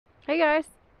Hey guys,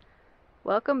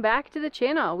 welcome back to the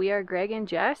channel. We are Greg and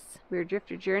Jess. We're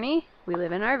Drifter Journey. We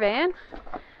live in our van.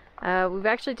 We've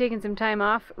actually taken some time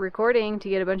off recording to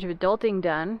get a bunch of adulting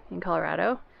done in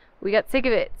Colorado. We got sick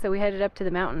of it, so we headed up to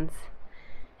the mountains.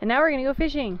 And now we're gonna go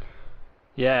fishing.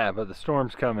 Yeah, but the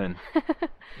storm's coming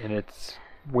and it's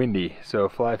windy, so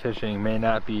fly fishing may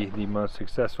not be the most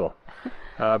successful.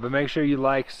 But make sure you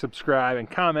like, subscribe, and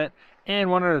comment.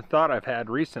 And one other thought I've had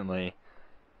recently,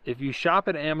 if you shop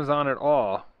at Amazon at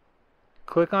all,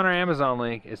 click on our Amazon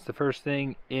link. It's the first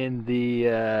thing in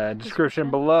the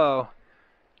description below.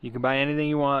 You can buy anything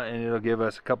you want and it'll give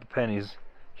us a couple pennies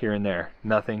here and there.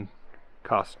 Nothing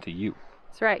costs to you.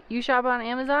 That's right. You shop on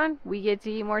Amazon, we get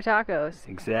to eat more tacos.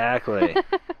 Exactly.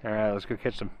 All right, let's go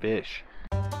catch some fish.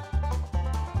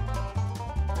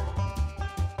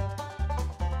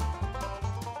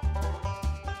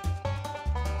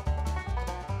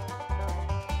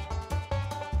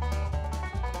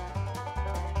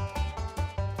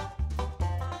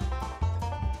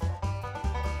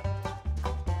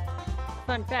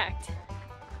 Fun fact,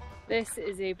 this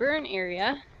is a burn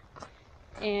area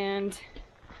and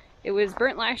it was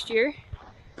burnt last year,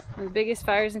 one of the biggest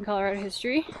fires in Colorado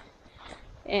history,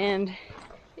 and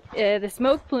the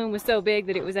smoke plume was so big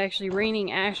that it was actually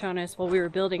raining ash on us while we were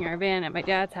building our van at my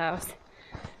dad's house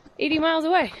 80 miles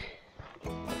away.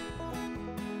 We're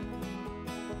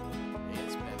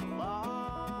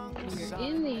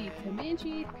in the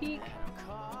Comanche Peak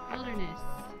Wilderness,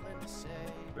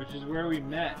 Which is where we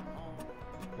met.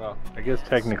 Well, I guess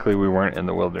technically we weren't in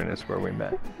the wilderness where we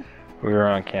met. We were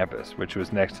on campus, which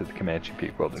was next to the Comanche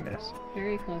Peak Wilderness.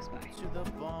 very close by.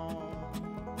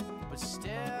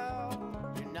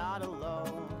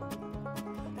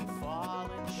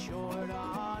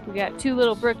 We got two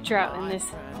little brook trout in this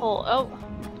hole. Oh,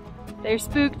 they're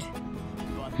spooked.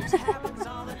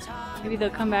 Maybe they'll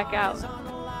come back out.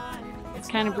 It's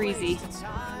kind of breezy.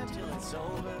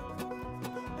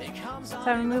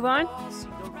 Time to move on.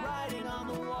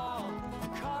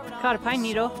 Caught a pine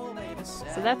needle,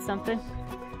 so that's something.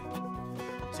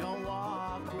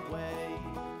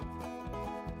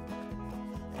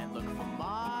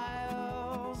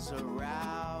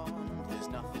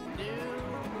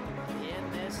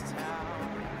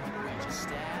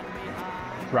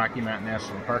 Rocky Mountain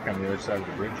National Park on the other side of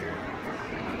the bridge here.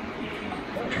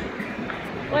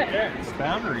 What? Yeah, it's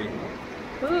Boundary.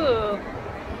 Ooh.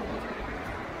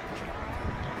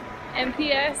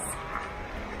 MPS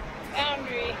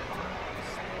Boundary.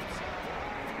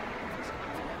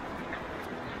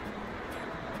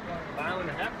 A mile and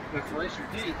a half with Glacier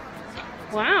Peak.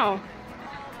 Wow.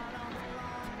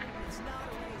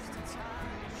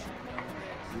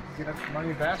 You can get up some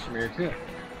money fast from here too.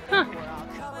 Huh.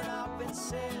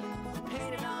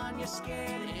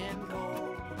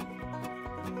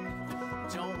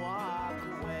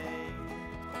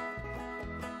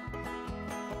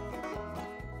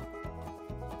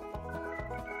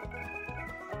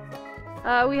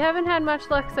 We haven't had much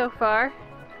luck so far,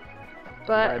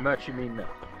 but By much you mean no.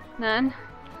 none.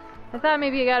 I thought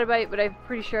maybe I got a bite, but I'm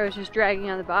pretty sure I was just dragging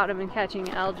on the bottom and catching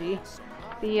algae.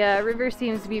 The river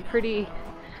seems to be pretty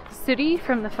sooty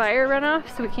from the fire runoff,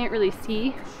 so we can't really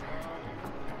see.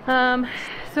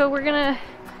 So we're gonna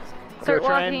start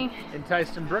walking. And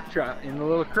entice some brook trout in the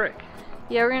little creek.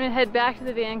 Yeah, we're gonna head back to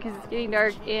the van because it's getting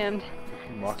dark and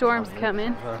storm's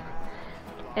coming.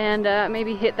 And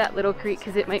maybe hit that little creek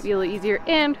because it might be a little easier.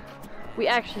 And we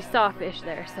actually saw fish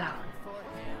there, so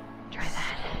try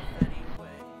that.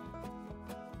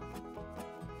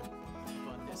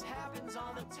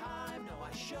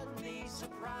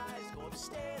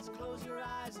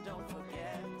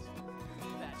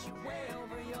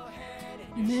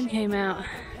 The moon came out.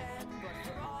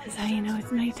 That's how you know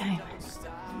it's nighttime.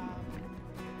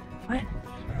 What?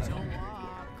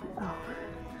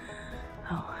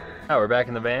 Oh. Oh, we're back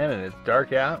in the van and it's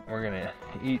dark out. We're gonna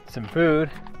eat some food.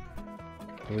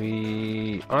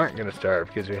 We aren't gonna starve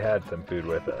because we had some food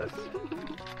with us.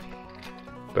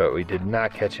 But we did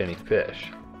not catch any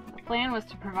fish. The plan was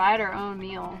to provide our own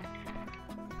meal,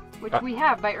 which we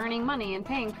have by earning money and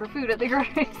paying for food at the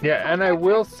grocery store. Yeah, and I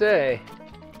will say,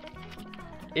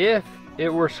 if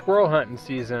it were squirrel hunting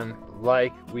season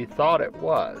like we thought it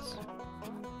was,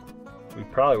 we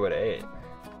probably would have ate.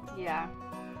 Yeah.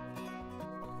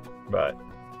 But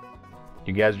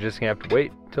you guys are just gonna have to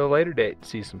wait till a later date to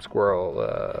see some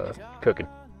squirrel cooking.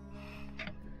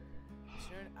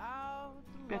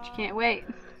 Bet you can't wait.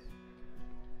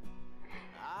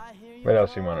 What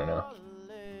else do you want to know?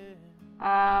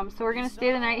 So we're gonna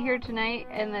stay the night here tonight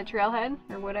in the trailhead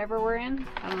or whatever we're in.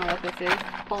 I don't know what this is.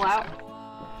 Pull out.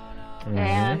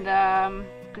 And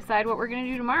decide what we're gonna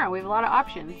do tomorrow. We have a lot of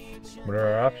options. What are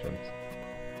our options?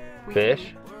 We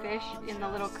Fish? can fish in the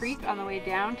little creek on the way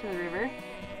down to the river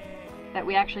that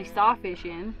we actually saw fish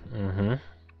in. Mm-hmm.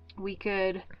 We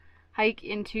could hike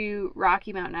into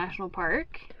Rocky Mountain National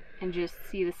Park and just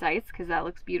see the sights because that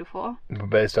looks beautiful.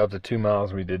 Based off the 2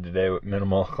 miles we did today with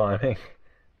minimal climbing.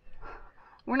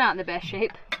 We're not in the best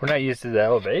shape. We're not used to the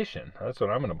elevation. That's what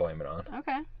I'm going to blame it on.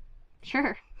 Okay,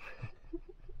 sure.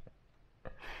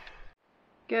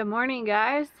 Good morning,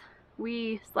 guys.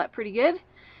 We slept pretty good.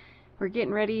 We're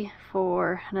getting ready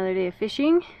for another day of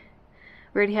fishing.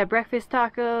 We already had breakfast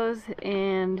tacos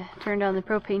and turned on the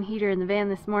propane heater in the van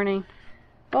this morning.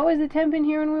 What was the temp in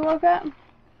here when we woke up?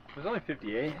 It was only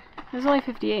 58. It was only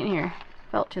 58 in here.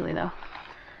 Felt chilly though.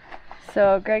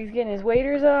 So Greg's getting his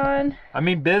waders on. I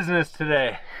mean business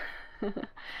today.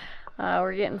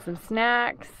 We're getting some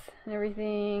snacks and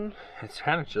everything. It's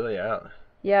kind of chilly out.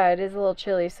 Yeah, it is a little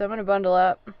chilly, so I'm gonna bundle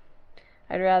up.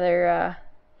 I'd rather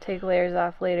take layers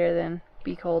off later than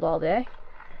be cold all day.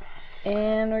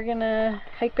 And we're gonna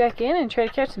hike back in and try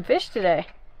to catch some fish today.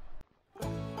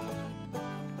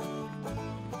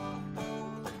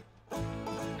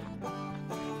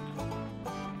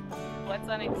 What's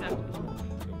unacceptable?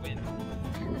 The wind.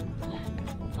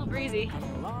 A little breezy.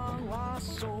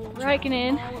 We're hiking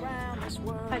in.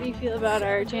 How do you feel about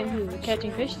our chances of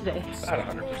catching fish today?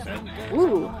 About 100%.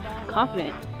 Ooh,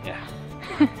 confident. Yeah.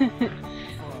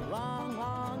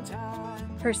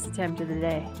 First attempt of the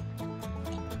day.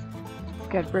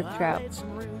 Got Brook Trout.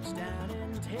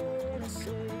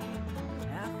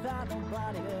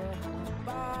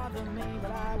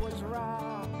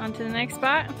 On to the next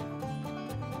spot.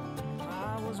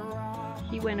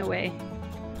 He went away.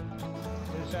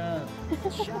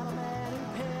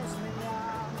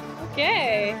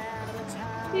 Okay.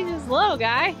 He's just a little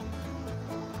guy.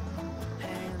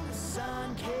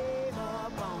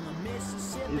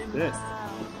 Who's this?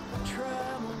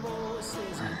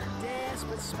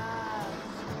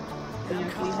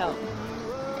 Need help.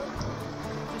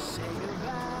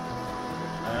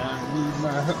 I need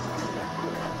my hook.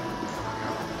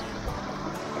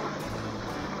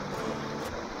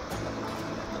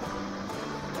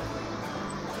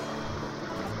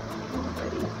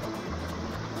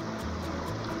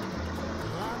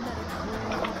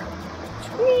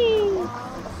 Whee!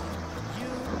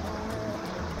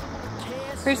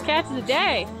 First catch of the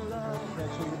day.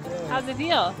 How's it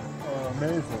feel? Oh,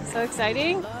 amazing. So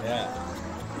exciting? Yeah.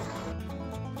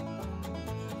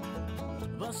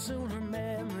 But soon her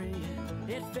memory,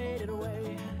 it faded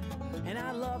away. And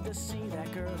I'd love to see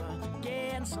that girl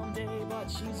again someday, but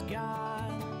she's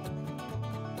gone.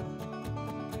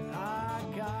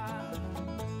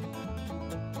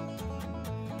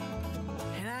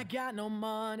 And I got no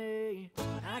money,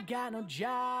 I got no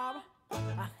job.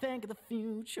 I think of the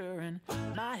future and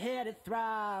my head it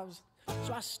throbs.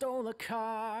 So I stole a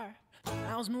car,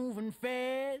 I was moving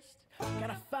fast.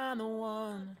 Gotta find the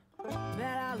one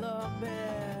that I love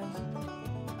best.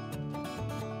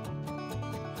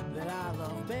 That I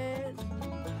love best.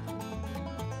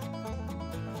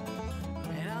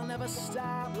 And I'll never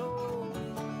stop, Lord,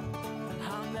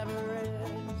 I'll never rest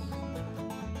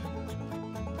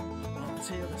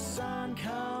until the sun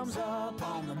comes up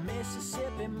on the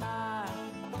Mississippi mile.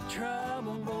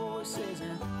 Troubled voices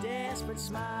and desperate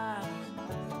smiles.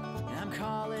 And I'm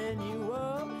calling you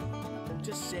up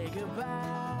to say goodbye.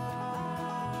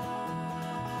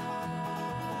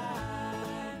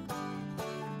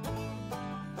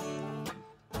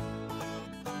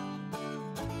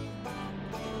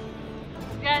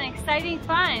 We've got an exciting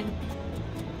find.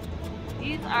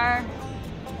 These are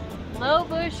low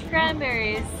bush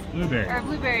cranberries. Blueberry. Or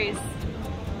blueberries.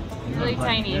 Really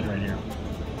tiny. Right here.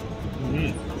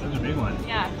 These. Those are big ones.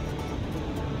 Yeah.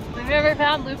 We've never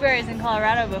found blueberries in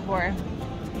Colorado before.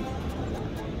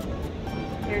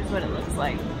 Here's what it looks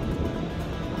like.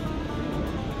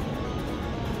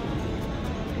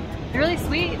 They're really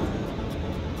sweet.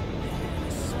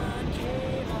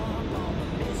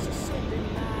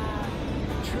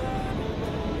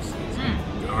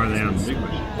 How are they on the big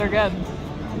bush? They're good.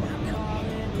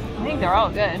 I think they're all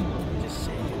good.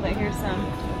 But here's some.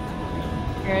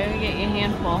 Here, let me get you a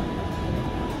handful.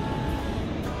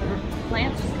 The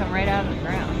plants just come right out of the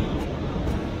ground.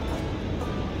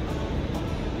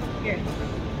 Here.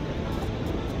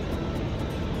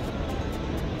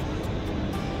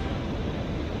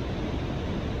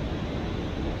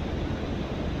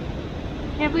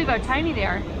 Can't believe how tiny they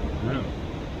are. No.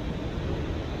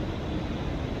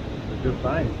 It's a good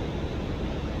find.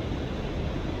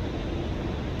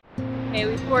 Okay,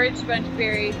 we foraged a bunch of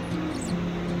berries.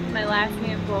 My last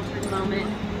handful for the moment.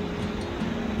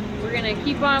 we're gonna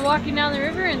keep on walking down the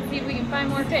river and see if we can find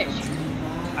more fish.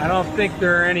 I don't think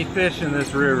there are any fish in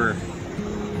this river.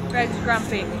 Greg's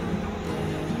grumpy.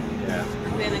 Yeah.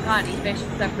 We haven't caught any fish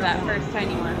except for that first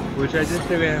tiny one. Which I did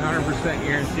say we had 100%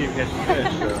 guarantee of catching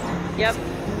fish, so. Yep.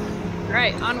 All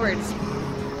right, onwards.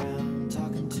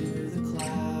 Talking to the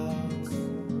clouds,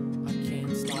 I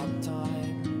can't stop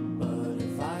time, but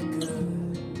if I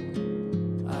could,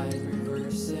 I'd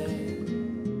reverse it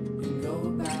and go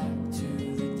back to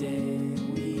the day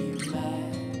we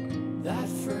met. That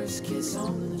first kiss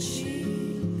on the cheek,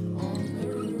 on the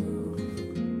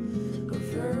roof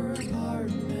of her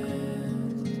apartment.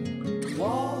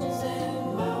 Walls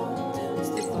and mountains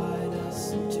divide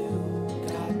us in two.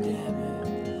 God damn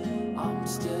it, I'm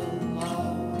still in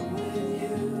love with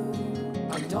you.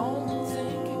 I don't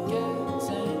think it gets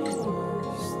any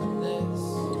worse than this.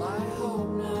 I hope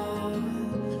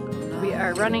not. We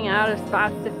are running out of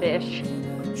spots to fish.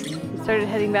 We started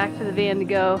heading back to the van to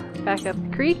go back up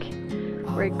the creek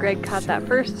where Greg caught that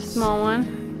first small one.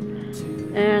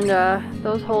 And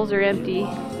those holes are empty,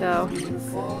 so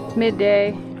it's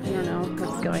midday. I don't know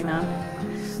what's going on.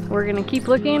 We're gonna keep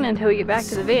looking until we get back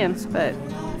to the van, but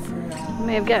we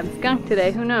may have gotten skunked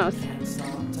today, who knows?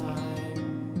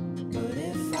 But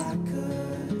if I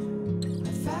could,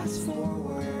 I'd fast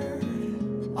forward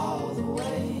all the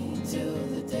way till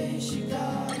the day she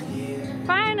got here.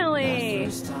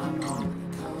 Finally!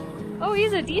 Oh,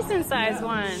 he's a decent sized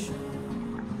one.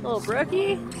 Little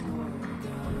brookie.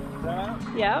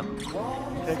 Yep.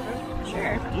 Take fish?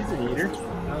 Sure. He's an eater.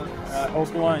 Hold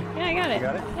the line. Yeah, I got it. You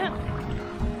got it? Yeah.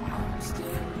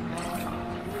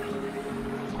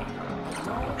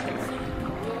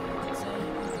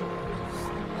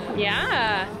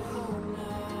 Yeah.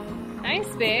 Nice,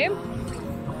 babe.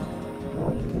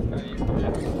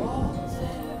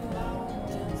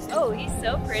 Oh, he's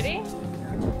so pretty.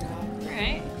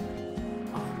 Alright.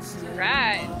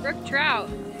 Right. Brook Trout.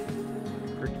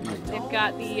 They've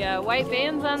got the white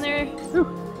bands on their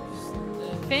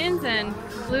fins and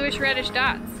bluish reddish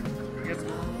dots. I guess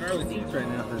early teens right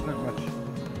now, there's not much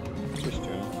fish to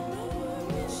them.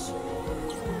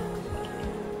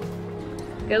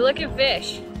 Good looking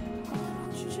fish.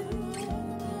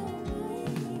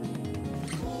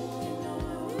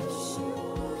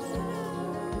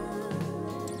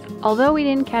 Although we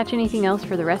didn't catch anything else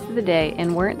for the rest of the day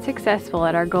and weren't successful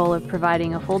at our goal of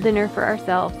providing a full dinner for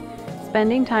ourselves,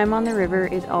 spending time on the river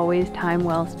is always time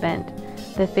well spent.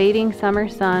 The fading summer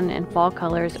sun and fall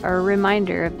colors are a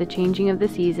reminder of the changing of the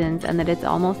seasons and that it's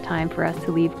almost time for us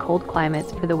to leave cold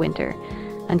climates for the winter.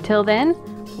 Until then,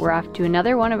 we're off to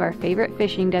another one of our favorite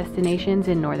fishing destinations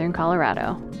in northern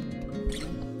Colorado.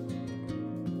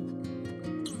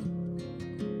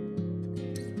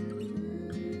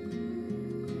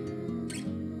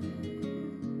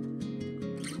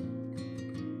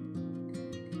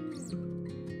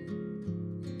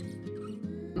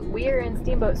 We are in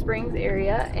Steamboat Springs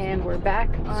area and we're back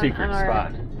on Secret our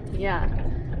spot. Yeah,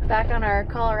 back on our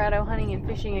Colorado hunting and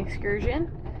fishing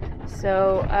excursion.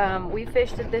 So we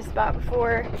fished at this spot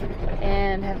before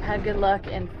and have had good luck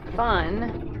and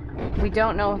fun. We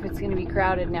don't know if it's going to be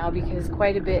crowded now because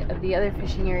quite a bit of the other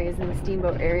fishing areas in the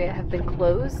Steamboat area have been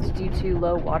closed due to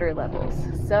low water levels.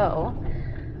 So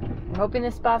we're hoping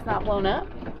this spot's not blown up.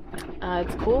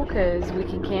 It's cool because we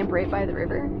can camp right by the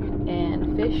river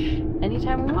and fish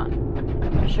anytime we want.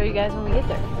 I'll show you guys when we get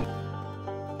there.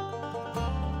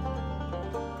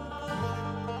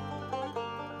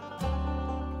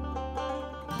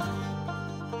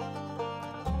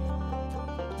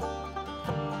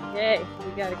 Okay,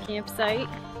 we got a campsite.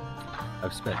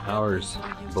 I've spent hours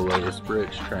below this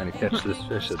bridge trying to catch this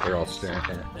fish that they're all staring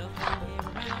at.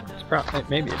 It's probably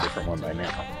maybe a different one by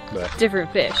now, but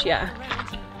Different fish, yeah.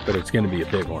 it's going to be a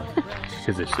big one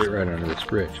because they sit right under this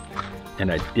bridge.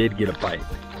 And I did get a bite,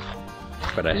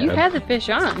 but I You had the fish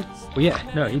on. Well, yeah,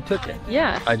 no, he took it.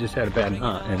 Yeah. I just had a bad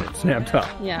knot and it snapped up.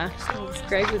 Yeah.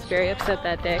 Greg was very upset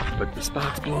that day. But the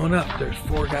spot's blowing up. There's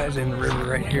 4 guys in the river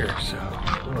right here, so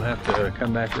we'll have to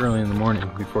come back early in the morning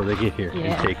before they get here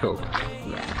Yeah. and take over.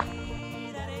 Yeah.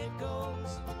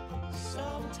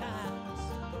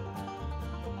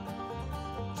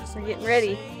 We're getting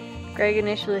ready. Greg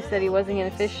initially said he wasn't going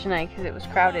to fish tonight because it was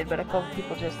crowded, but a couple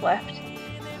people just left.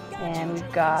 And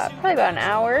we've got probably about an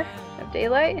hour of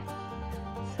daylight.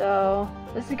 So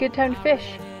this is a good time to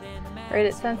fish. Right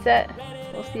at sunset.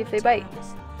 We'll see if they bite.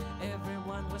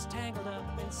 Everyone was tangled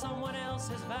up in someone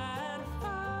else's vine.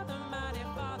 Father, mighty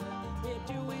Father, where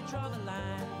do we draw the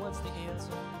line? What's the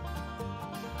answer?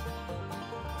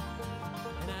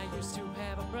 And I used to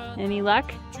have a brother Any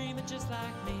luck? dreaming just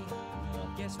like me.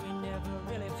 Guess we never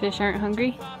really Fish aren't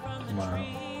hungry? Tomorrow.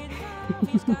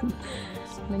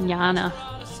 Manana.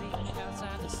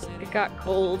 It got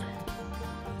cold,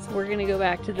 so we're gonna go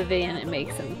back to the van and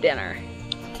make some dinner.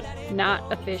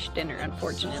 Not a fish dinner,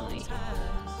 unfortunately.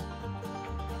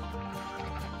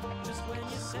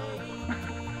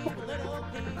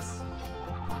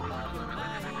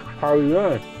 How are you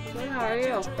doing? Good, how are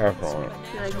you? Excellent.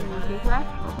 Should I give you a pizza?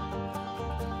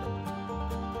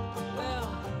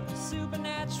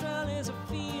 Supernatural is a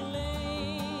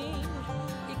feeling.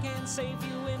 It can save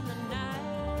you in the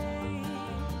night.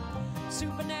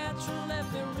 Supernatural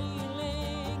left me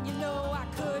reeling. You know I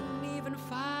couldn't even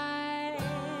fight.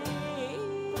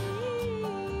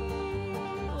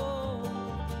 Oh.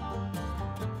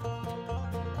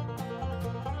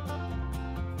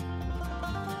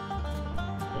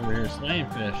 Over here slaying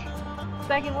fish.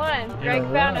 Second one. In Greg a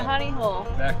found a row. honey hole.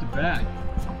 Back to back.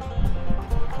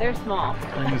 They're small.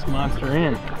 Bring this monster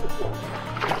in.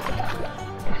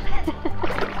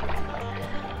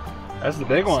 That's the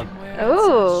big one.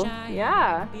 Oh,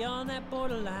 yeah. Beyond that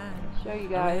borderline. Show you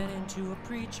guys. Into a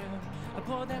preacher.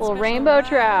 Little rainbow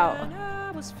trout.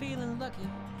 I was feeling lucky.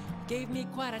 Gave me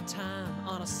quite a time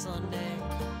on a Sunday.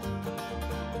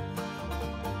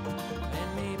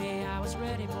 And maybe I was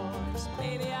ready, boys.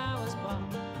 Maybe I was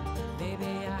bummed. Maybe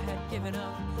I had given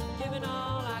up, given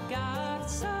all I got.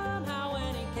 Somehow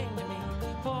when he came to me,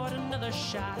 poured another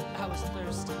shot. I was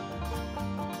thirsty.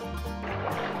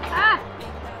 Ah!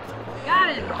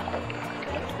 Got him!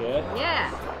 That's good.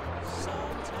 Yeah.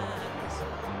 Sometimes,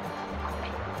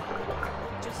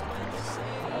 just when you say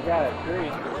I got a tree.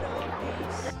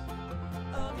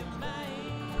 of your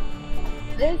mind,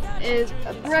 This is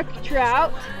a brook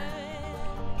trout.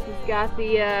 He's got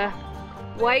the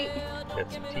white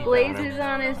Got some teeth on blazes him.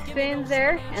 on his fins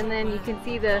there, and then you can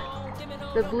see the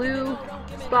blue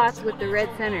spots with the red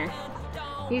center.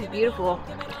 He's beautiful.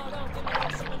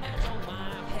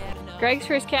 Greg's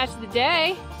first catch of the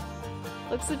day.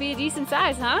 Looks to be a decent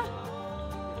size, huh?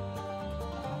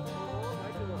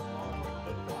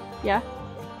 Yeah.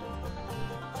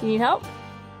 You need help?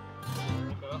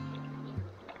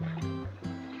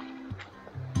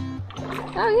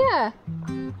 Oh yeah.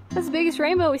 That's the biggest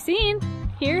rainbow we've seen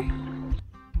here.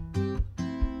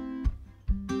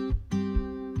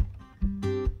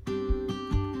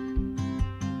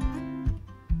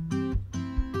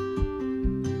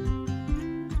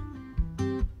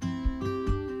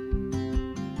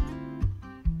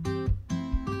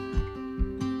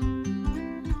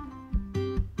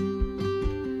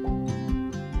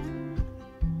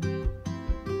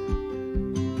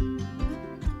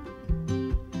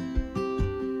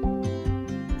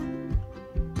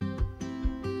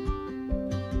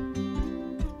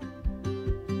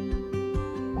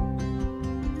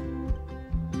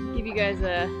 Give you guys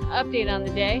a update on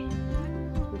the day.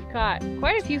 We've caught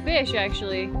quite a few fish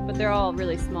actually, but they're all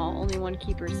really small. Only one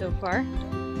keeper so far.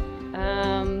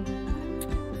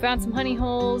 We found some honey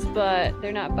holes, but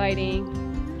they're not biting.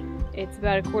 It's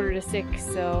about 5:45,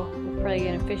 so we're probably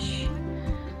gonna fish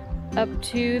up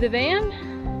to the van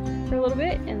for a little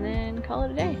bit and then call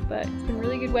it a day. But it's been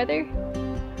really good weather.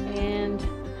 And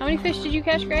how many fish did you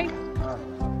catch, Greg?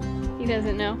 He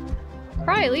doesn't know.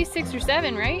 Probably at least 6 or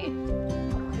 7, right?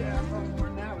 Yeah, more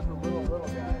than that with the little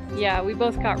guy. Yeah, we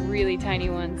both caught really tiny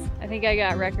ones. I think I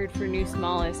got record for new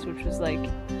smallest, which was like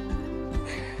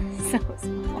so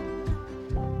small.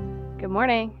 Good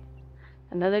morning.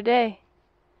 Another day.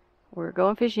 We're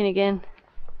going fishing again.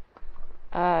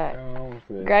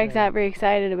 Greg's not very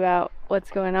excited about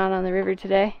what's going on the river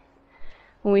today.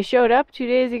 When we showed up 2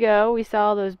 days ago, we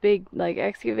saw those big like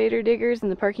excavator diggers in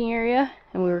the parking area,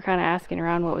 and we were kind of asking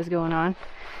around what was going on.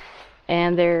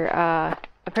 And they're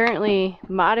apparently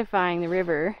modifying the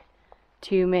river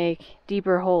to make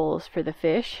deeper holes for the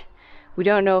fish. We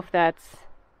don't know if that's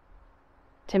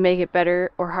to make it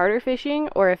better or harder fishing,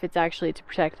 or if it's actually to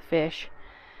protect the fish.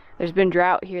 There's been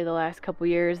drought here the last couple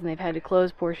years, and they've had to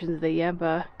close portions of the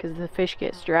Yampa because the fish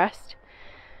get stressed.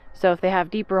 So if they have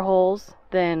deeper holes,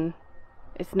 then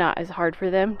it's not as hard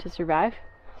for them to survive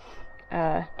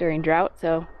during drought.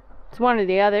 So it's one or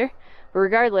the other. But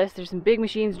regardless, there's some big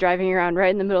machines driving around right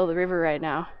in the middle of the river right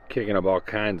now. Kicking up all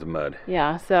kinds of mud.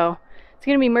 Yeah, so it's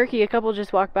gonna be murky. A couple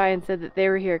just walked by and said that they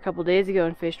were here a couple days ago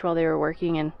and fished while they were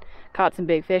working and caught some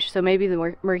big fish. So maybe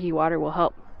the murky water will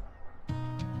help.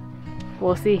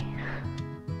 We'll see.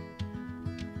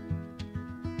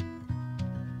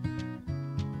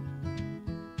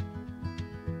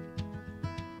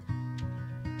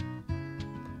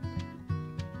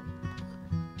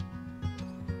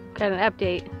 Got an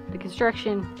update. The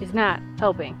construction is not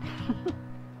helping.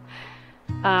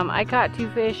 I caught 2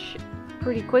 fish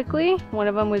pretty quickly. One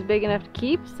of them was big enough to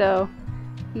keep, so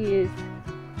He is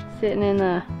sitting in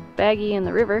the baggie in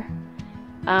the river.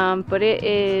 But it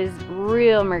is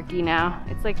real murky now.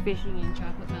 It's like fishing in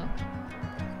chocolate milk,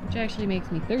 which actually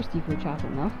makes me thirsty for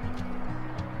chocolate milk.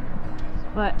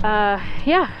 But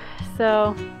yeah,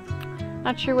 so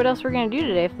not sure what else we're gonna do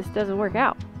today if this doesn't work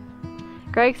out.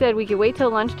 Greg said we could wait till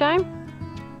lunchtime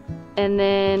and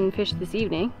then fish this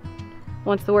evening.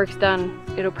 Once the work's done,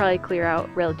 it'll probably clear out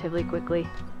relatively quickly.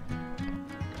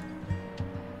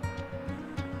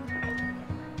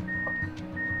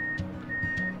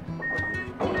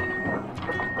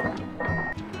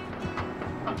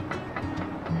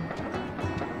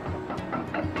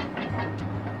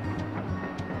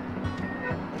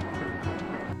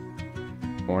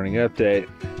 Morning update.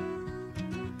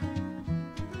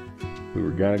 We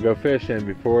were gonna go fishing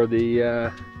before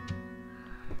the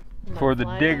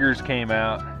diggers came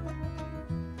out,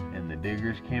 and the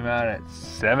diggers came out at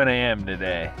 7 a.m.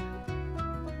 today.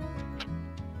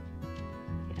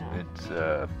 Yeah.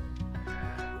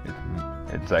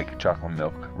 It's like a chocolate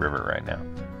milk river right now.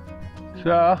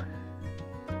 So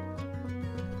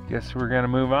guess we're gonna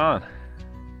move on.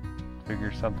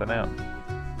 Figure something out.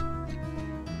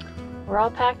 We're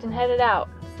all packed and headed out,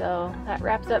 so that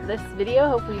wraps up this video.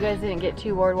 Hopefully you guys didn't get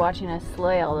too bored watching us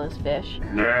slay all those fish.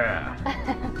 Yeah.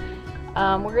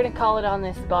 We're gonna call it on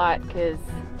this spot because,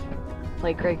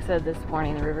 like Greg said this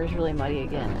morning, the river's really muddy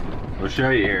again. We'll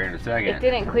show you here in a second. It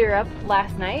didn't clear up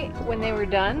last night when they were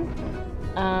done,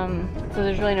 so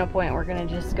there's really no point. We're gonna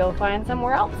just go find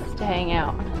somewhere else to hang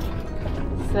out.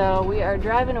 So we are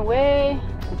driving away.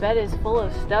 The bed is full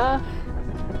of stuff.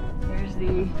 There's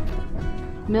the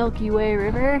Milky Way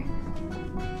River.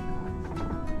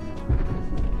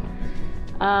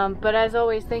 But as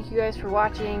always, thank you guys for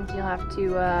watching. You'll have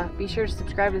to be sure to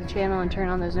subscribe to the channel and turn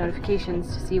on those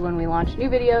notifications to see when we launch new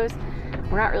videos.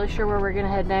 We're not really sure where we're gonna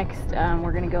head next.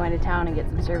 We're gonna go into town and get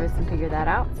some service and figure that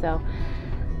out. So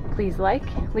please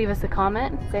leave us a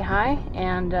comment, say hi,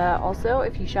 and also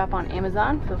if you shop on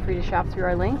Amazon, feel free to shop through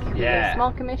our link. We get a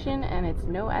small commission and it's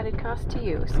no added cost to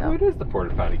you. So who is the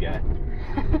porta potty guy?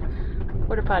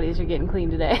 Porta potties are getting clean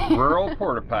today. Rural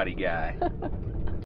porta potty guy.